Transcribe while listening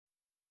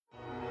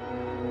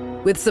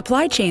With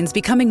supply chains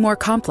becoming more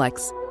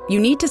complex, you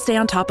need to stay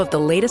on top of the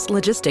latest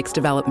logistics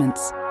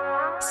developments.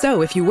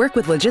 So if you work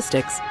with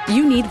logistics,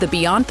 you need the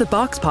Beyond the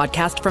Box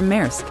podcast from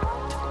Maersk.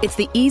 It's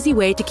the easy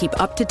way to keep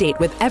up to date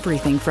with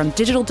everything from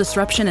digital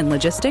disruption in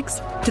logistics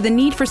to the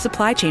need for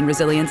supply chain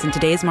resilience in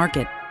today's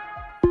market.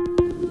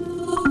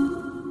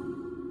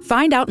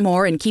 Find out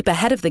more and keep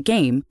ahead of the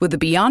game with the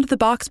Beyond the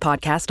Box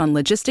podcast on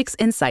logistics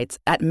insights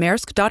at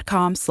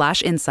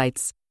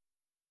maersk.com/insights.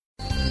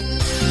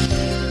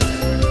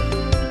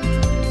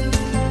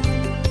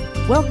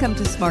 Welcome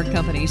to Smart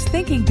Company's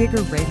Thinking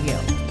Bigger Radio.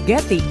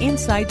 Get the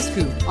inside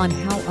scoop on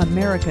how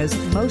America's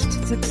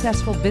most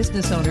successful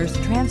business owners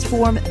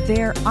transform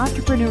their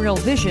entrepreneurial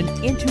vision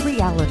into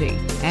reality.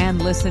 And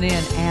listen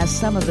in as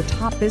some of the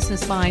top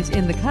business minds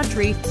in the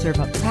country serve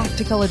up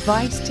practical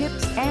advice,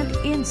 tips, and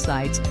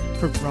insights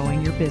for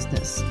growing your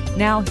business.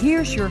 Now,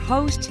 here's your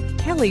host,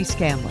 Kelly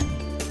Scanlon.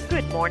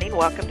 Good morning.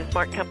 Welcome to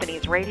Smart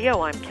Companies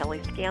Radio. I'm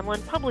Kelly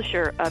Scanlon,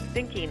 publisher of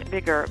Thinking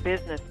Bigger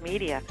Business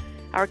Media.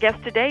 Our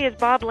guest today is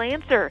Bob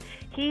Lancer.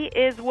 He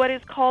is what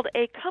is called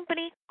a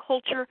company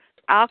culture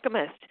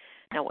alchemist.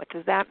 Now, what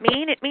does that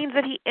mean? It means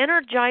that he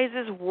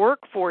energizes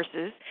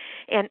workforces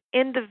and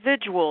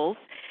individuals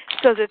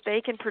so that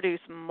they can produce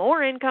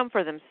more income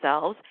for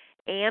themselves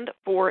and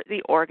for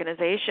the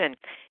organization.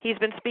 He's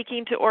been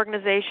speaking to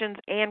organizations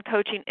and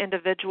coaching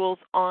individuals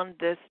on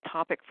this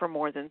topic for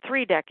more than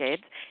 3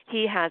 decades.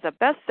 He has a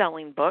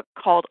best-selling book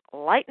called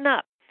Lighten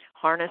Up: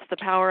 Harness the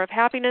Power of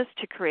Happiness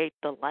to Create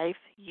the Life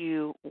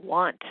You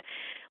Want.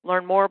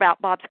 Learn more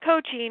about Bob's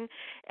coaching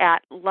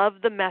at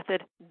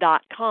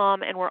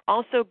lovethemethod.com, and we're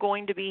also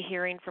going to be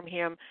hearing from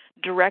him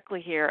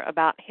directly here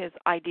about his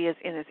ideas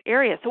in this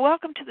area. So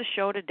welcome to the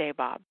show today,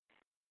 Bob.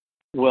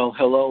 Well,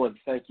 hello, and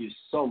thank you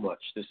so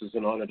much. This is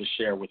an honor to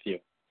share with you.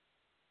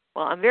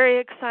 Well, I'm very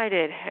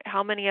excited.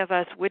 How many of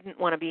us wouldn't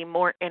want to be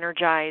more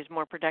energized,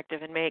 more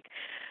productive, and make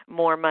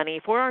more money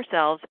for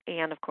ourselves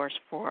and, of course,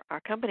 for our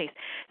companies?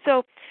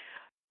 So,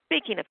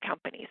 speaking of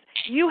companies,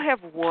 you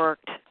have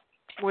worked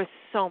with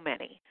so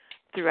many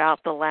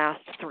throughout the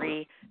last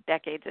 3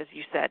 decades, as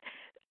you said.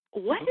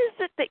 What is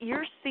it that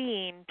you're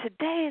seeing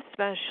today,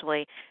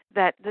 especially,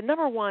 that the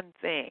number one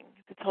thing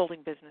that's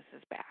holding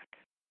businesses back?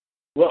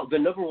 Well, the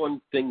number one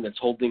thing that's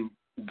holding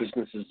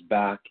businesses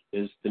back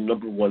is the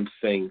number one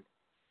thing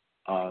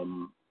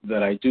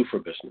that I do for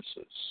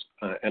businesses.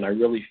 And I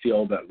really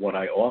feel that what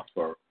I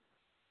offer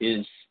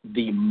is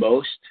the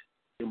most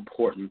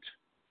important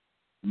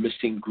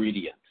missing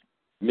ingredient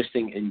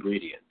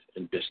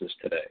in business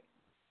today.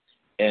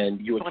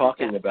 And you were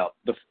talking about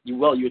the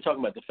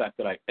fact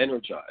that I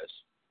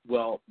energize.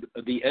 Well,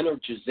 the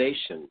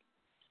energization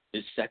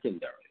is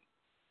secondary.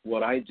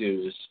 What I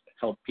do is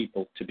help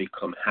people to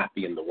become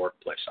happy in the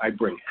workplace. I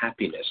bring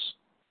happiness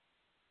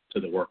to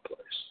the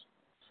workplace.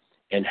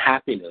 And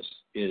happiness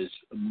is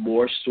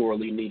more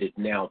sorely needed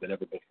now than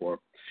ever before.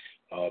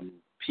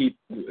 2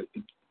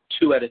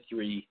 out of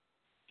 3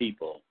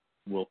 people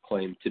will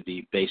claim to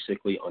be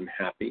basically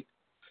unhappy.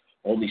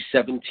 Only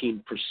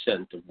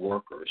 17% of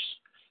workers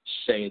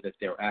say that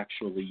they're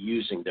actually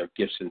using their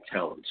gifts and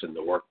talents in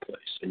the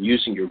workplace. And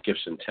using your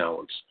gifts and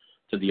talents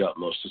to the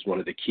utmost is one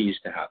of the keys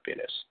to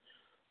happiness.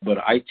 But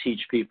I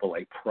teach people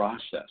a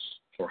process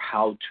for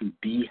how to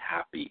be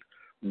happy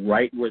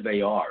right where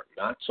they are,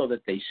 not so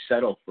that they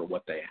settle for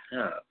what they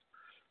have,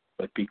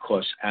 but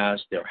because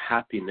as their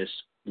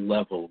happiness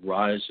level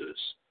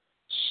rises,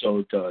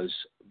 so does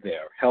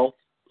their health,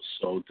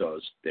 so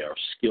does their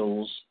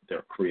skills,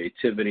 their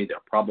creativity,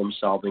 their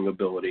problem-solving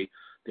ability,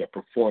 their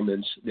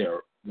performance,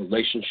 their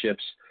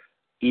relationships,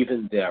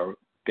 even their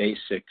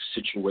basic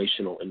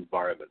situational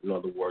environment. In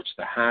other words,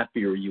 the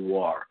happier you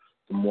are,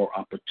 the more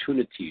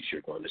opportunities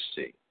you're going to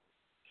see.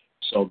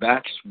 So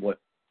that's what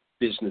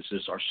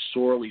businesses are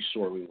sorely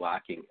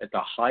lacking at the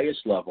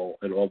highest level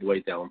and all the way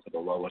down to the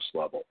lowest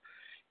level,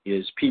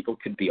 is people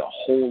could be a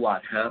whole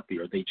lot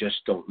happier. They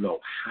just don't know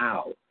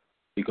how,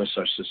 because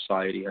our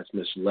society has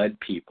misled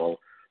people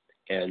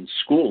and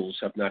schools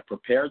have not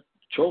prepared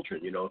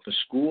children. You know, if a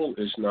school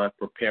is not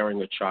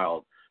preparing a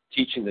child,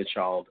 teaching the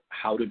child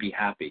how to be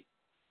happy,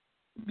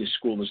 the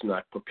school is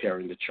not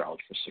preparing the child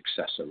for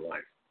success in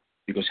life.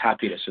 Because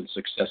happiness and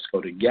success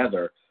go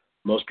together.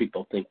 Most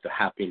people think the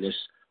happiness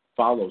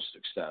follows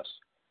success,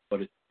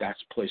 but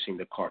that's placing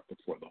the cart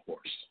before the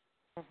horse.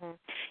 Mm-hmm.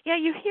 Yeah,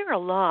 you hear a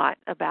lot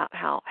about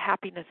how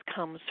happiness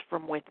comes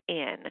from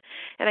within,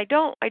 and I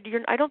don't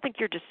think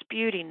you're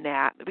disputing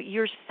that, but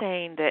you're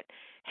saying that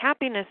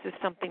happiness is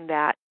something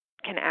that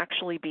can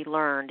actually be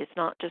learned. It's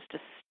not just a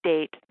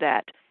state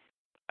that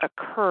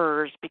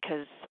occurs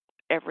because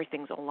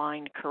everything's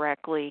aligned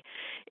correctly.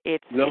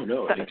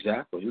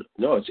 Exactly.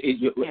 No,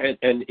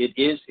 it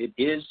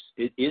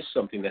is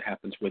something that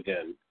happens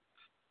within,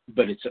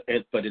 but it's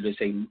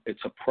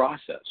a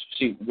process.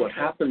 See, what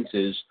happens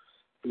is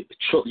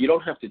you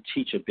don't have to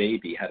teach a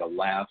baby how to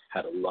laugh,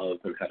 how to love,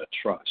 and how to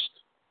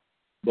trust.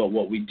 But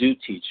what we do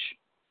teach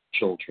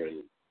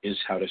children is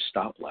how to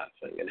stop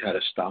laughing and how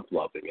to stop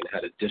loving and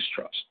how to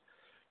distrust.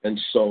 And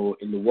so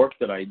in the work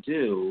that I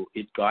do,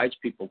 it guides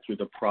people through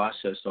the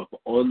process of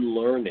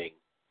unlearning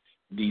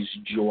these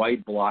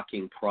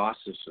joy-blocking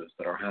processes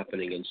that are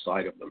happening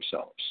inside of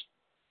themselves.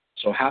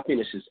 So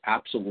happiness is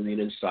absolutely an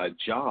inside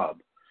job,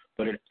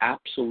 but it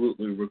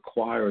absolutely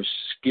requires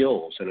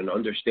skills and an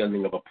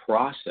understanding of a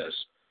process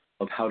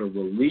of how to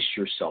release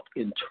yourself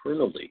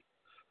internally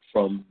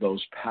from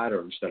those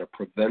patterns that are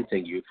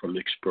preventing you from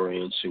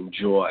experiencing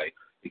joy,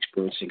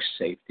 experiencing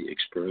safety,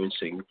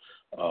 experiencing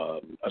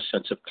a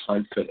sense of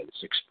confidence,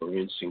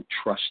 experiencing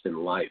trust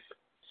in life.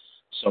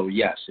 So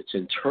yes, it's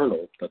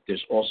internal, but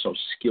there's also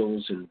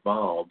skills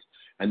involved,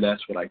 and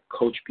that's what I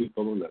coach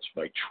people in, that's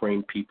what I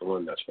train people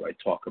in, that's what I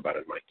talk about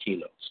in my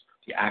keynotes,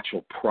 the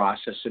actual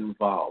process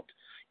involved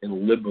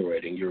in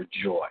liberating your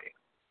joy.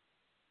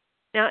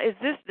 Now, is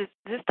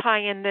this tie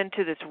in then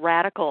to this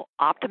radical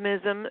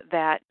optimism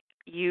that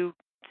you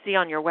see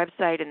on your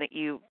website and that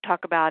you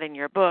talk about in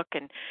your book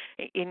and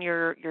in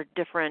your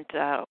different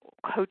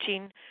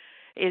coaching?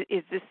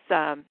 Is this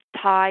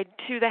tied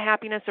to the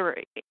happiness, or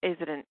is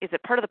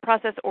it part of the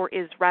process, or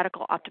is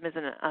radical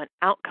optimism an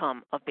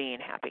outcome of being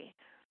happy?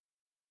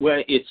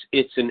 Well,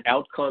 it's an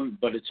outcome,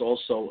 but it's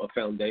also a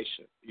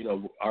foundation. You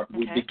know,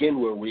 we begin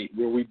where we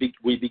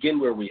begin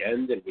where we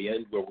end, and we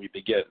end where we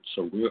begin.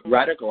 So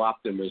radical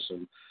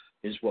optimism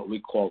is what we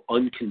call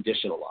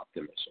unconditional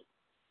optimism.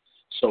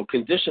 So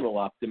conditional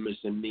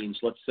optimism means,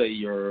 let's say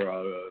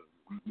you're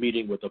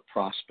meeting with a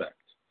prospect.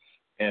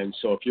 And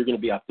so if you're going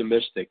to be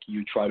optimistic,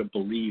 you try to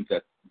believe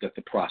that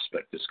the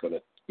prospect is going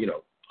to,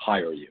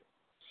 hire you.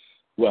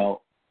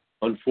 Well,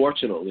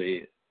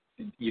 unfortunately,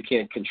 you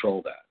can't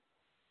control that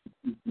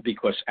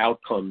because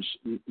outcomes,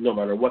 no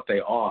matter what they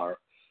are,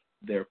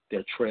 they're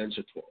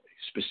transitory.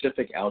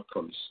 Specific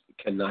outcomes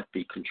cannot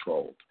be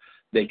controlled.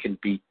 They can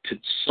be to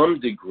some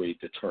degree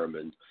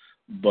determined,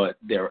 but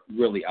they're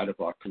really out of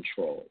our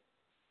control.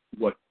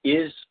 What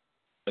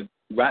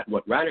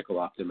radical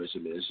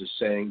optimism is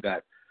saying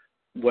that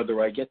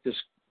whether I get this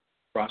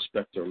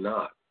prospect or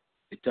not,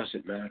 it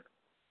doesn't matter.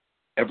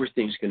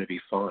 Everything's going to be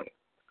fine.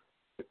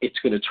 It's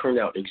going to turn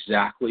out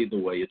exactly the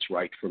way it's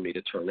right for me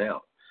to turn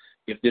out.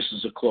 If this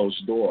is a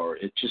closed door,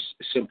 it just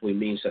simply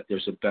means that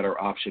there's a better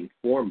option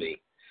for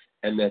me,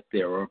 and that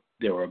there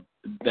are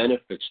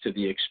benefits to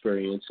the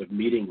experience of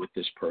meeting with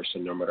this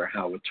person, no matter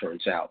how it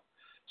turns out.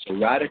 So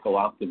radical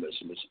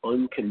optimism is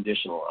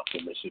unconditional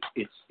optimism.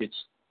 It's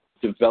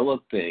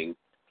developing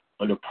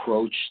an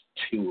approach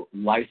to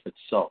life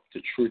itself, to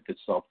truth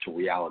itself, to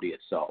reality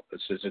itself.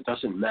 It says it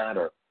doesn't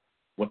matter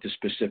what the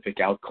specific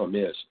outcome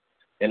is.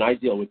 And I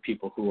deal with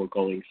people who are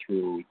going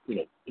through,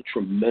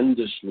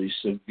 tremendously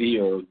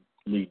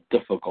severely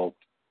difficult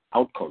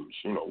outcomes,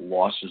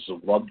 losses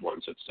of loved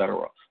ones,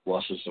 etc.,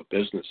 losses of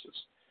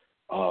businesses,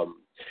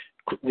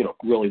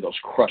 really those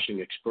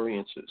crushing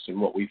experiences. And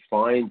what we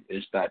find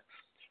is that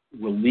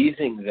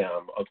relieving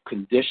them of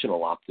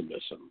conditional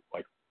optimism,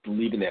 like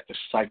believing they have to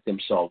psych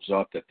themselves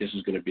up that this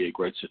is going to be a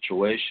great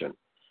situation,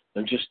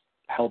 and just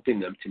helping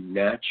them to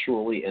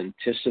naturally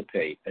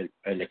anticipate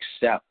and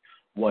accept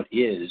what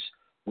is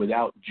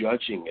without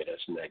judging it as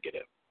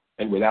negative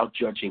and without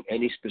judging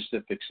any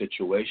specific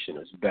situation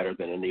as better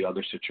than any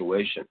other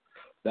situation.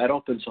 That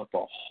opens up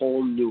a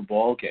whole new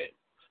ballgame,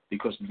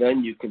 because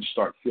then you can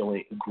start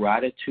feeling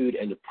gratitude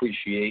and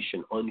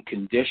appreciation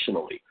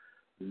unconditionally.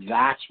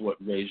 That's what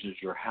raises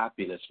your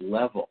happiness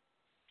level,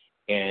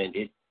 and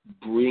it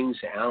brings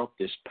out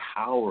this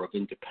power of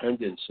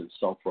independence and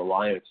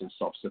self-reliance and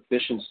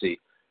self-sufficiency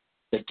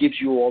that gives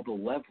you all the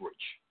leverage.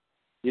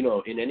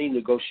 In any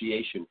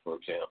negotiation, for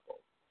example,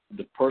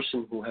 the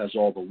person who has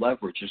all the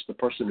leverage is the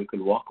person who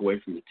can walk away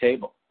from the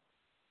table.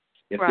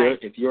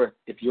 If you're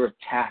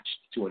attached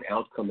to an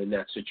outcome in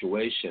that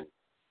situation,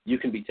 you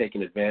can be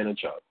taken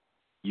advantage of.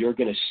 You're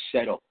going to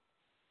settle.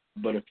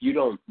 But if you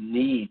don't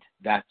need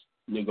that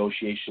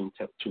negotiation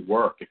to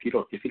work, if you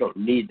don't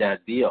need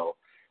that deal,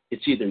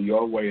 it's either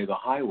your way or the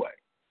highway.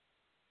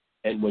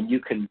 And when you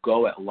can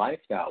go at life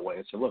that way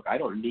and say, look, I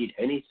don't need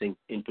anything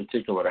in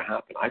particular to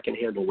happen. I can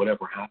handle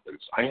whatever happens.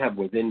 I have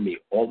within me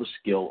all the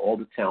skill, all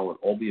the talent,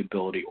 all the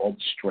ability, all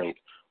the strength,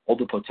 all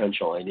the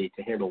potential I need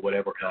to handle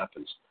whatever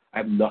happens. I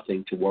have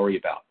nothing to worry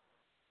about.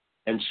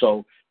 And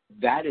so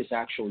that is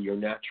actually your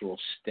natural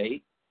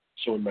state.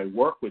 So in my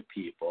work with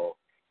people,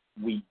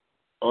 we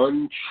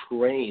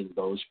untrain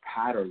those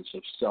patterns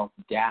of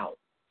self-doubt.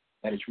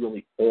 That is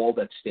really all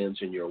that stands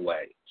in your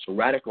way. So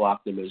radical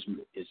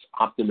optimism is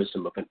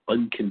optimism of an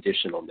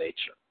unconditional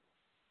nature.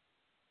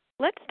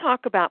 Let's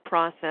talk about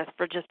process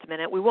for just a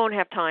minute. We won't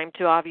have time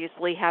to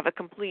obviously have a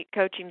complete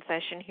coaching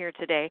session here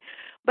today,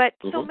 but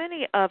so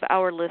many of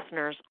our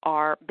listeners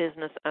are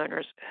business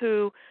owners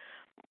who,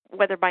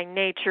 whether by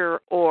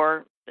nature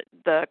or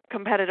the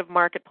competitive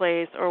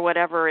marketplace or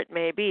whatever it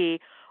may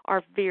be,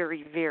 are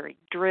very, very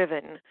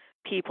driven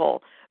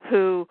people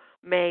who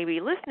may be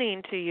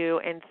listening to you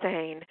and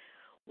saying,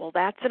 well,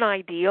 that's an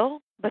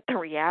ideal, but the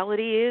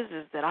reality is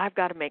that I've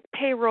got to make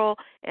payroll,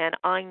 and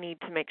I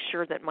need to make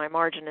sure that my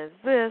margin is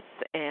this,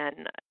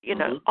 and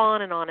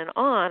on and on and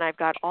on. I've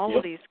got all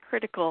of these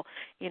critical,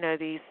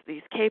 these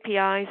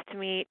KPIs to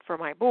meet for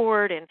my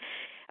board, and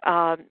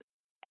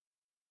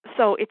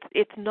so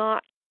it's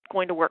not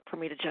going to work for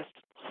me to just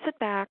sit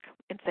back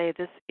and say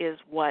this is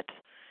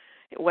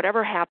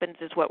whatever happens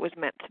is what was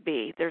meant to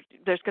be. There's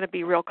going to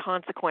be real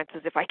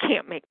consequences if I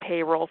can't make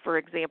payroll, for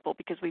example,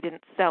 because we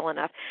didn't sell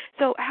enough.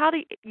 So how do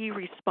you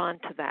respond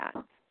to that?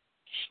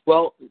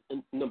 Well,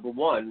 number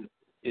one,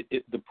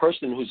 the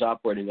person who's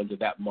operating under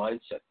that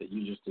mindset that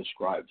you just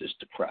described is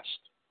depressed.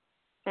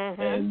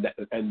 Mm-hmm.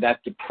 And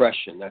that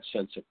depression, that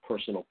sense of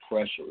personal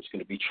pressure is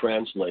going to be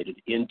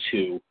translated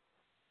into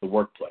the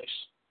workplace.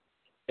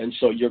 And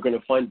so you're going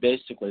to find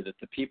basically that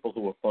the people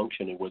who are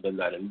functioning within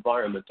that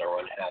environment are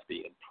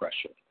unhappy and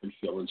pressured and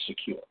feel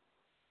insecure.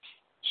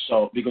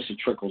 So because it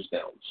trickles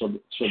down. So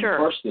the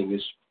first thing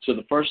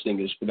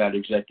is for that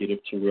executive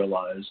to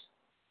realize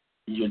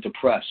you're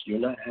depressed. You're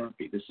not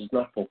happy. This is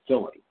not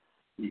fulfilling.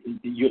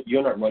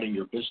 You're not running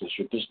your business.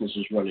 Your business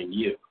is running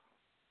you.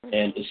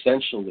 And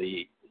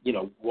essentially,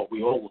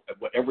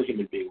 what every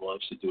human being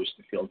wants to do is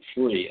to feel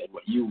free, and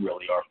what you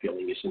really are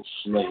feeling is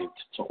enslaved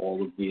to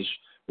all of these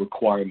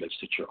requirements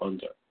that you're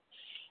under.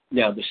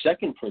 Now, the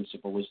second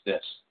principle is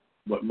this.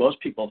 What most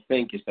people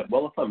think is that,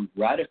 well, if I'm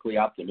radically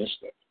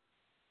optimistic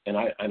and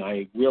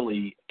I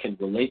really can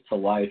relate to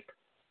life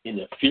in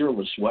a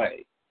fearless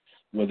way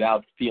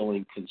without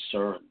feeling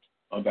concerned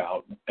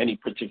about any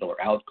particular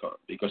outcome,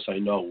 because I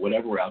know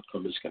whatever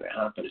outcome is going to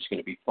happen is going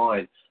to be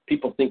fine,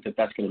 people think that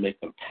that's going to make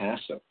them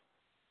passive.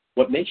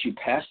 What makes you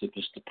passive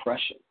is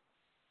depression.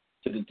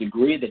 To the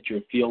degree that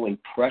you're feeling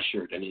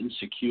pressured and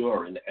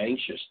insecure and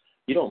anxious,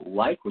 you don't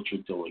like what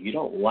you're doing. You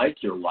don't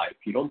like your life.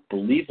 You don't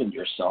believe in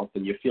yourself,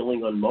 and you're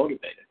feeling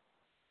unmotivated.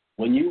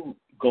 When you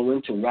go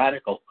into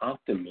radical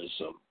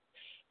optimism,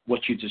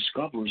 what you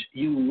discover is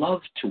you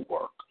love to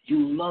work.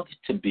 You love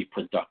to be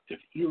productive.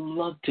 You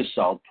love to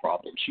solve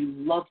problems. You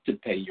love to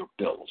pay your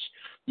bills.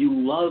 You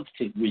love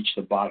to reach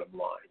the bottom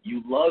line.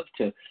 You love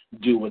to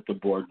do what the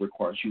board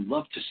requires. You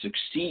love to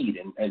succeed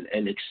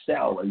and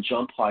excel and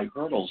jump high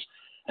hurdles.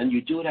 And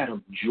you do it out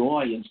of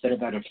joy instead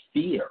of out of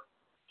fear.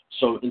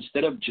 So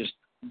instead of just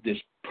this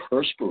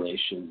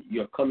perspiration,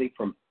 you're coming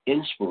from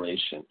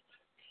inspiration.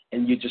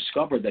 And you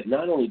discover that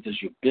not only does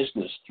your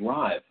business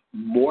thrive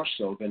more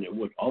so than it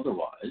would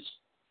otherwise,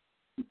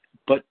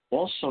 but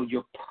also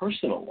your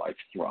personal life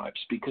thrives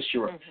because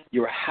you're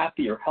a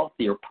happier,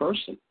 healthier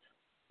person.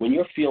 When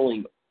you're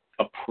feeling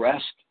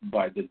oppressed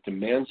by the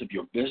demands of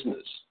your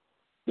business,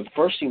 the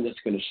first thing that's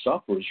going to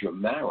suffer is your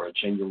marriage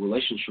and your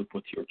relationship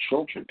with your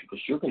children, because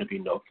you're going to be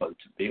no fun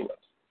to be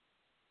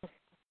with.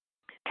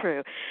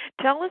 True.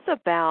 Tell us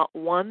about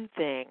one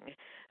thing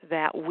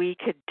that we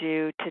could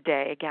do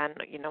today. Again,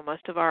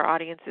 most of our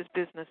audience is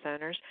business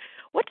owners.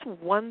 What's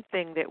one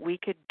thing that we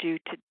could do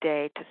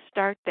today to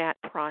start that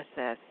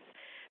process?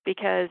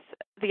 Because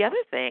the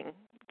other thing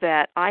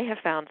that I have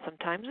found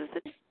sometimes is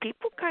that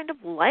people kind of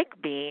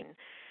like being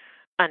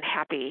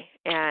unhappy.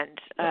 And,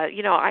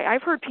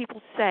 I've heard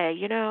people say,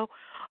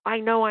 I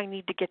know I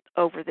need to get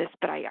over this,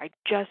 but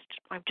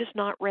I'm just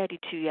not ready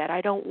to yet.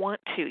 I don't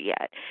want to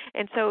yet.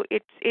 And so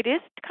it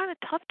is kind of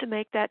tough to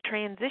make that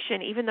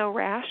transition, even though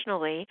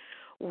rationally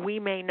we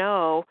may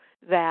know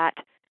that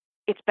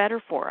it's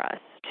better for us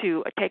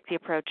to take the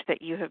approach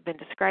that you have been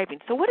describing.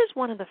 So what is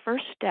one of the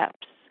first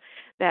steps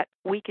that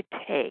we could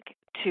take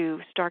to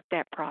start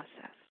that process?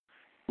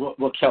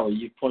 Well, Kelly,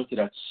 you pointed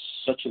out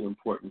such an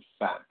important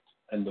fact,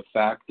 and the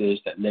fact is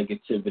that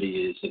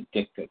negativity is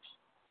addictive.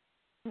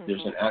 Mm-hmm.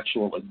 There's an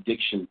actual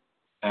addiction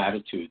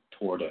attitude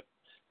toward it,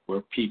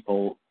 where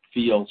people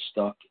feel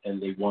stuck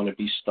and they want to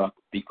be stuck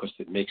because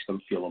it makes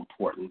them feel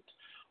important,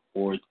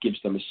 or it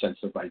gives them a sense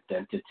of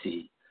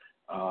identity.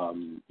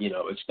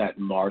 It's that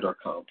martyr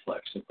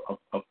complex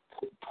of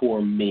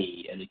poor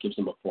me, and it gives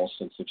them a false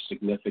sense of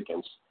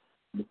significance.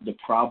 The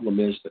problem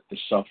is that the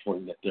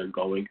suffering that they're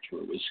going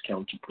through is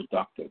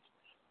counterproductive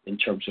in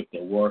terms of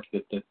their work,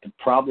 that the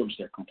problems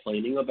they're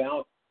complaining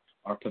about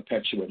are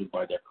perpetuated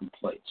by their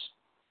complaints.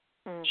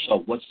 Mm-hmm.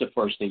 So what's the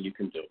first thing you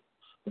can do?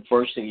 The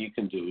first thing you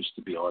can do is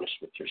to be honest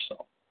with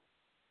yourself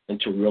and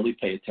to really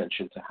pay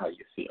attention to how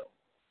you feel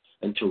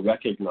and to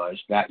recognize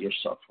that you're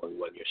suffering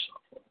when you're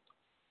suffering.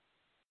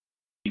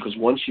 Because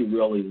once you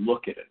really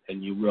look at it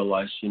and you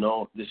realize,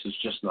 this is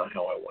just not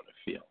how I want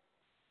to feel,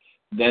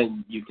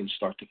 then you can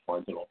start to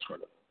find an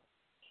alternative.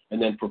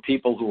 And then for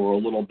people who are a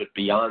little bit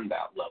beyond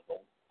that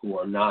level, who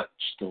are not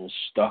still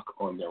stuck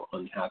on their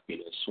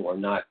unhappiness, who are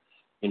not,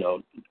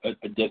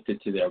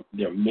 addicted to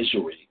their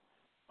misery,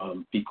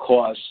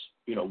 because,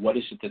 what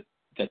is it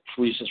that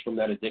frees us from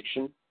that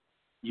addiction?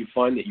 You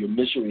find that your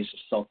misery is a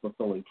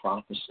self-fulfilling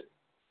prophecy.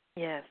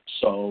 Yes.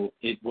 So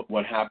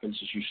what happens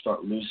is you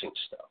start losing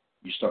stuff.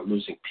 You start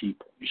losing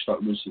people. You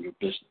start losing your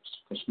business,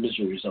 because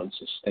misery is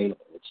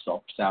unsustainable. It's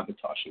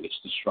self-sabotaging. It's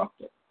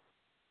destructive.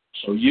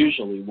 So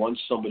usually once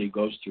somebody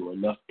goes through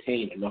enough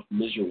pain, enough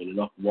misery, and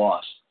enough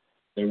loss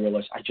They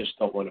realize, I just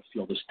don't want to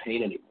feel this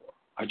pain anymore.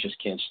 I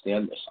just can't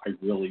stand this. I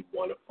really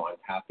want to find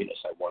happiness.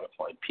 I want to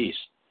find peace.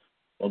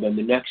 Well, then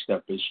the next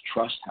step is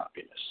trust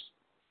happiness.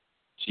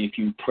 See, if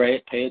you pay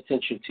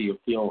attention to your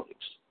feelings,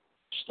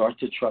 start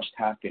to trust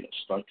happiness,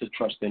 start to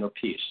trust inner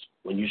peace.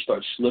 When you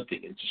start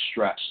slipping into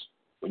stress,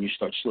 when you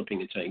start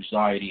slipping into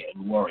anxiety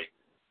and worry,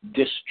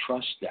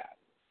 distrust that.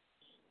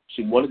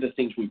 See, one of the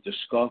things we've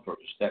discovered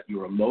is that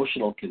your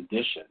emotional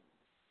condition,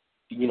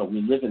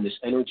 we live in this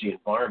energy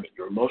environment.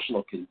 Your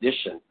emotional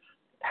condition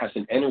has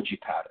an energy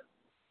pattern.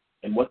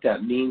 And what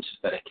that means is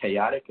that a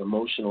chaotic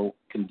emotional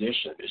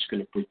condition is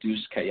going to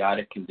produce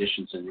chaotic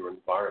conditions in your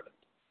environment.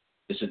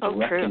 There's a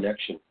direct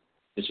connection.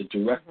 There's a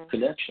direct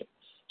connection.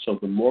 So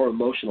the more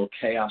emotional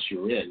chaos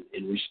you're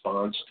in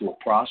response to a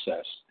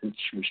process, in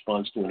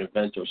response to an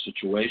event or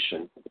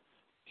situation,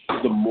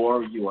 the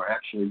more you are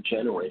actually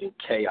generating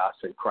chaos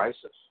and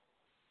crisis.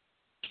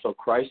 So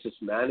crisis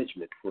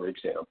management, for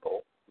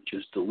example, which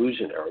is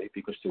delusionary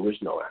because there is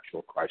no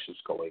actual crisis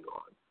going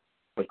on.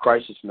 But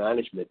crisis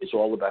management is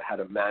all about how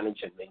to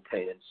manage and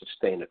maintain and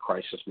sustain a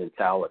crisis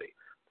mentality,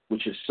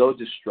 which is so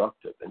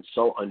destructive and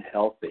so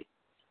unhealthy.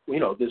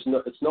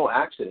 It's no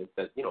accident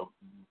that,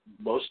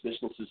 most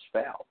businesses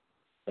fail.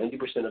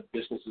 90% of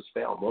businesses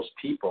fail. Most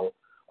people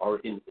are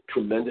in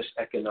tremendous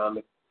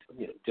economic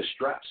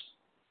distress.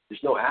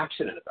 There's no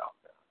accident about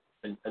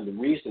that. And the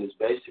reason is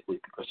basically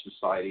because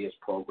society has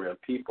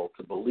programmed people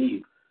to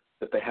believe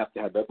that they have to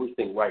have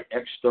everything right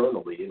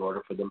externally in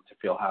order for them to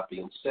feel happy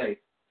and safe,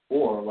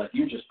 or, like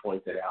you just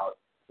pointed out,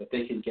 that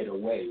they can get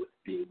away with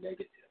being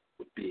negative,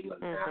 with being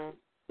unhappy,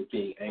 with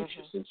being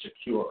anxious,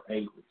 insecure,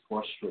 angry,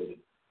 frustrated,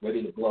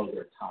 ready to blow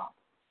their top,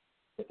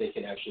 that they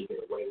can actually get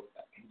away with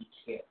that. And you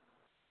can't.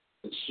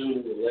 And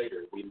sooner or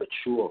later, we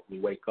mature, we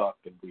wake up,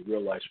 and we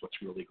realize what's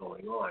really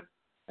going on,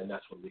 and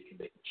that's when we can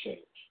make a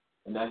change.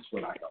 And that's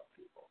what I help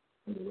people,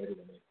 when they're ready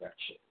to make that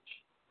change.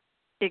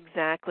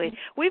 Exactly.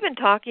 We've been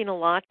talking a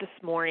lot this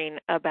morning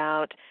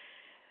about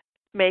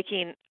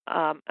making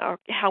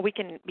how we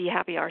can be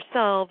happy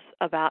ourselves,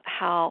 about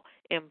how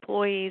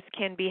employees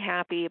can be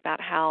happy,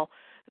 about how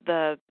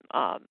the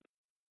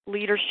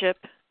leadership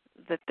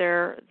that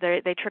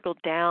they trickle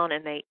down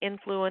and they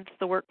influence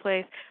the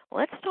workplace.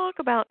 Let's talk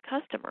about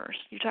customers.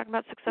 You're talking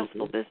about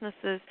successful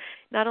businesses.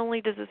 Not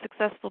only does a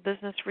successful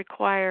business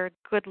require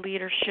good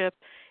leadership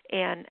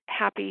and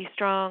happy,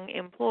 strong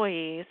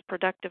employees,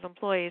 productive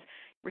employees,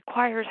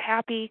 requires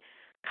happy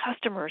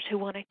customers who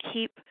want to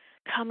keep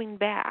coming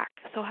back.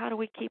 So how do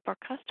we keep our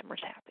customers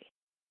happy?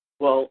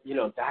 Well,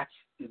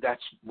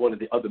 that's one of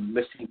the other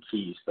missing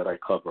keys that I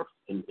cover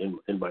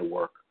in my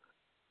work.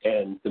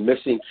 And the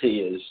missing key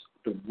is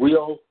the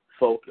real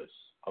focus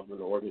of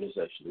an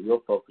organization, the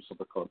real focus of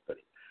a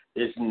company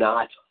is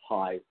not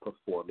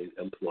high-performing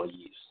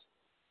employees.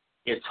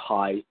 It's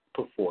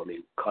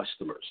high-performing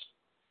customers.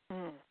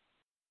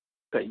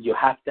 Okay, you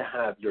have to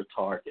have your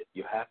target.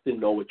 You have to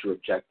know what your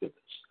objective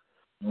is.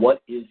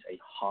 What is a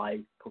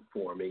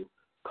high-performing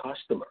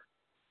customer?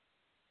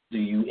 Do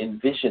you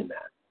envision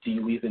that? Do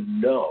you even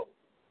know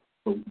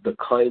the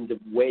kind of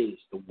ways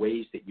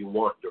that you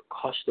want your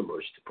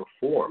customers to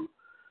perform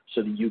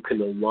so that you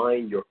can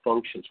align your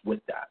functions with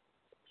that?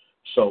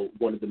 So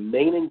one of the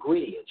main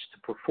ingredients to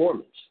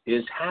performance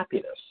is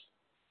happiness.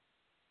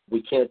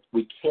 We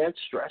can't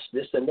stress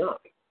this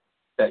enough,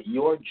 that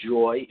your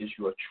joy is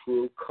your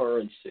true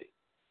currency,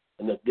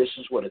 and that this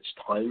is what it's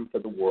time for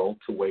the world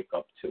to wake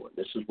up to. And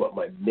this is what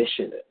my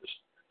mission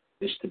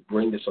is to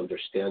bring this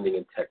understanding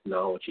and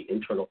technology,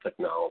 internal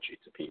technology,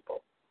 to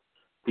people.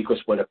 Because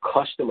when a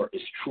customer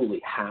is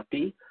truly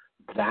happy,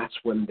 that's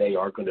when they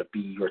are going to be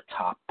your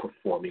top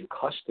performing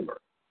customer.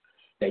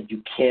 That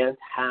you can't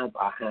have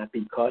a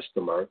happy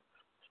customer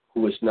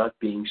who is not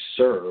being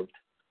served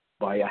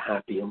by a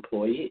happy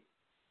employee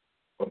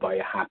or by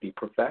a happy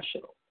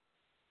professional.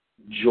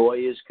 Joy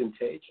is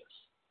contagious,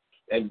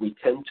 and we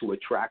tend to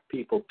attract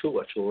people to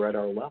us who are at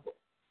our level.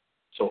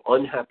 So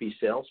unhappy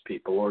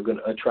salespeople are going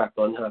to attract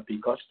unhappy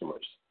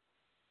customers.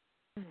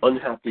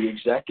 Unhappy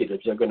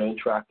executives are going to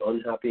attract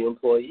unhappy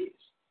employees.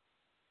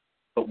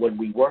 But when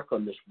we work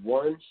on this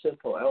one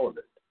simple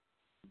element,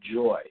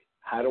 joy,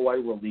 how do I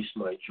release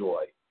my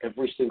joy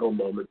every single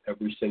moment,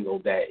 every single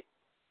day?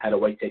 How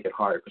do I take it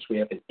higher? Because we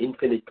have an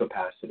infinite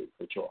capacity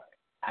for joy.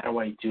 How do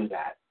I do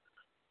that?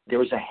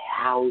 There is a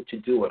how to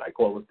do it. I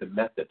call it the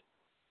method.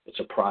 It's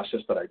a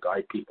process that I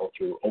guide people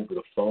through over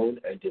the phone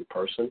and in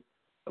person.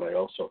 And I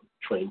also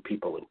train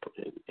people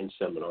in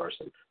seminars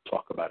and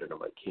talk about it in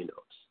my keynotes.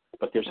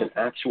 But there's an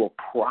actual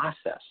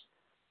process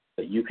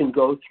that you can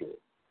go through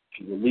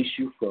to release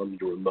you from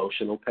your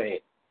emotional pain,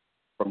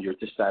 from your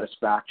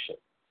dissatisfaction.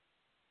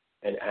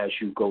 And as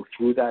you go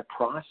through that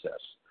process,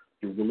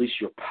 you release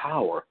your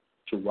power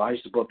to rise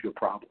above your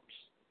problems.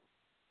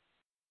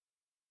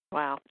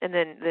 Wow. And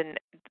then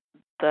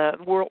the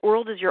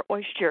world is your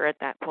oyster at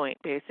that point,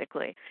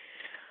 basically.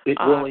 It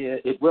really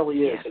is. It really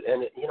is. Yeah.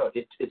 And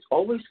it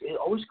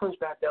always comes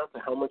back down to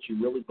how much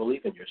you really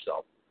believe in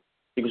yourself.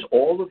 Because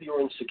all of your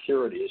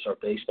insecurities are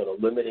based on a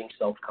limiting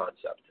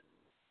self-concept.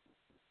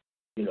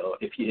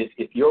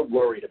 If you're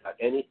worried about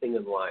anything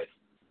in life,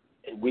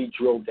 and we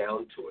drill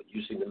down to it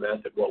using the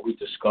method, what we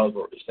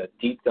discover is that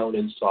deep down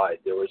inside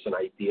there is an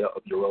idea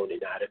of your own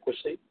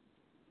inadequacy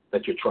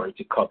that you're trying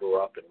to cover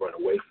up and run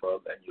away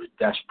from, and you're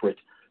desperate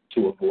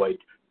to avoid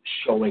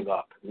showing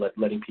up,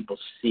 letting people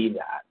see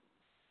that.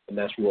 And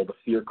that's where all the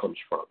fear comes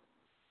from.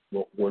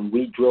 Well, when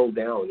we drill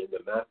down in the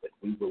method,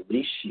 we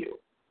release you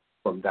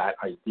from that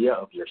idea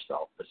of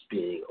yourself as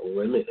being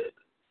limited,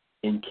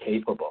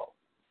 incapable,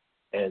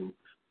 and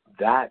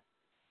that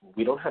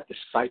we don't have to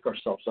psych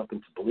ourselves up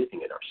into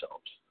believing in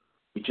ourselves.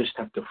 We just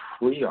have to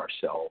free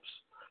ourselves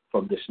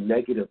from this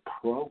negative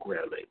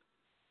programming.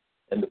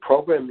 And the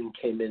programming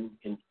came in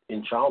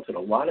childhood. A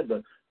lot of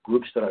the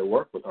groups that I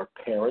work with are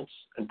parents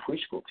and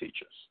preschool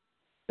teachers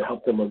to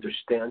help them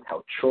understand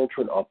how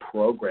children are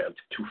programmed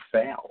to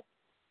fail.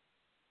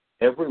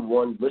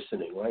 Everyone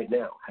listening right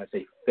now has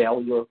a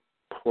failure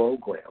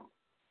program.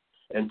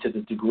 And to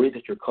the degree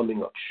that you're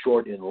coming up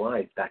short in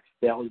life, that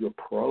failure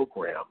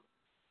program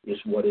is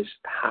what is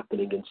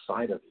happening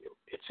inside of you.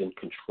 It's in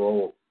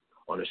control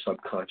on a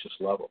subconscious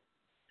level.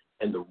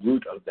 And the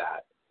root of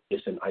that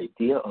is an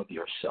idea of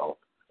yourself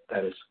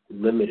that is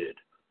limited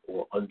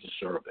or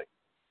undeserving.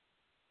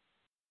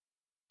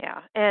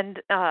 Yeah,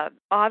 and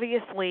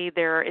obviously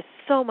there is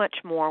so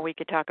much more we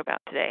could talk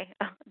about today.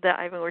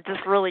 We're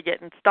just really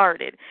getting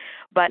started.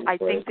 But I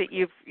think that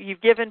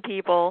you've given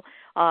people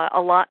a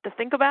lot to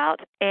think about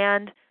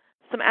and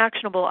some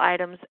actionable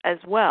items as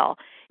well.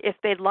 If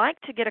they'd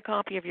like to get a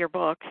copy of your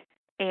book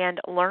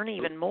and learn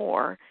even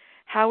more,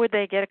 how would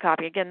they get a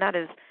copy? Again, that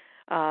is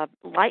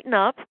Lighten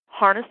Up,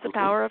 Harness the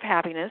Power of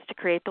Happiness to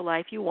Create the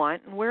Life You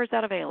Want. And where is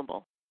that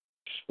available?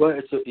 Well,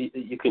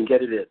 you can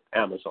get it at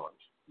Amazon.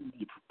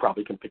 You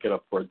probably can pick it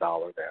up for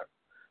 $1 there.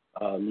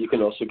 You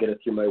can also get it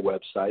through my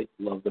website,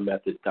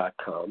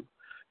 lovethemethod.com.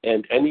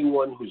 And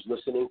anyone who's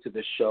listening to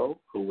this show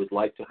who would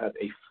like to have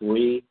a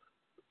free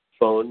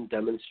phone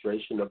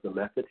demonstration of the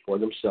method for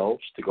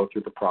themselves to go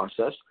through the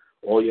process,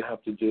 all you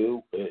have to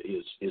do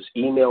is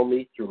email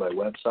me through my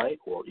website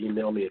or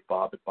email me at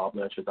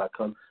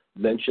bob@boblanchard.com,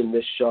 mention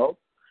this show,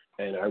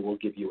 and I will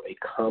give you a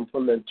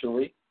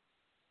complimentary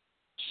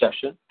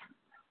session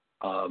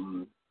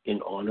in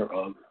honor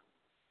of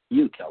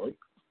you, Kelly.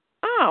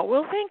 Oh,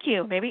 well, thank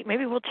you.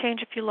 Maybe we'll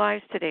change a few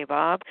lives today,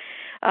 Bob.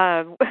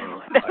 How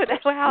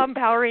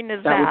empowering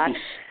is that?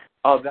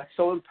 That's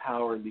so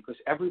empowering because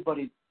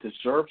everybody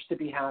deserves to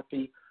be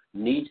happy,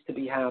 needs to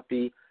be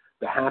happy.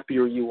 The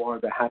happier you are,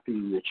 the happier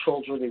your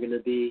children are going to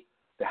be.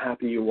 The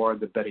happier you are,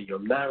 the better your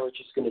marriage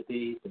is going to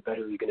be, the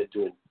better you're going to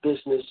do in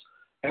business.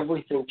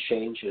 Everything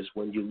changes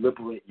when you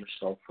liberate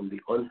yourself from the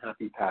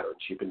unhappy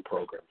patterns you've been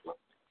programmed with.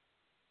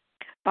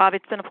 Bob,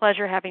 it's been a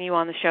pleasure having you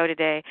on the show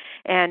today,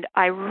 and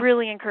I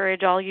really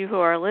encourage all you who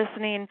are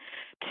listening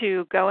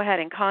to go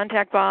ahead and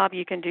contact Bob.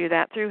 You can do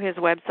that through his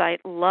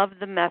website,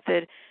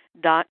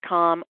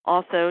 lovethemethod.com.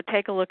 Also,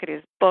 take a look at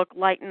his book,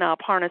 Lighten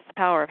Up, Harness the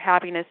Power of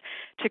Happiness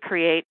to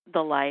Create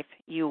the Life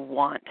You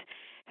Want.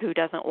 Who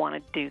doesn't want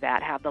to do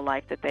that, have the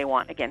life that they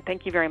want? Again,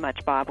 thank you very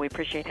much, Bob. We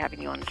appreciate having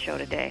you on the show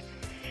today.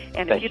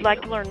 And if you'd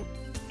like to learn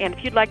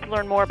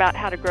more about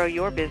how to grow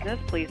your business,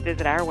 please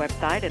visit our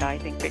website at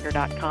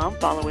ithinkbigger.com.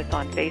 Follow us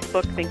on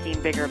Facebook,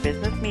 Thinking Bigger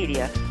Business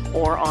Media,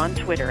 or on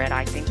Twitter at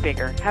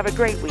ithinkbigger. Have a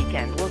great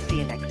weekend. We'll see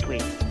you next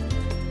week.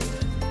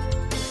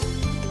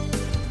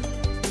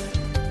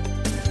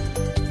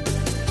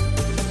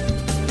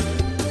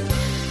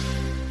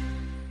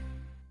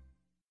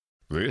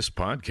 This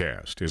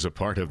podcast is a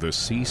part of the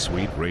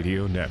C-Suite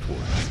Radio Network.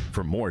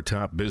 For more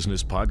top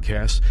business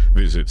podcasts,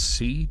 visit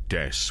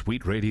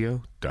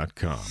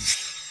c-suiteradio.com.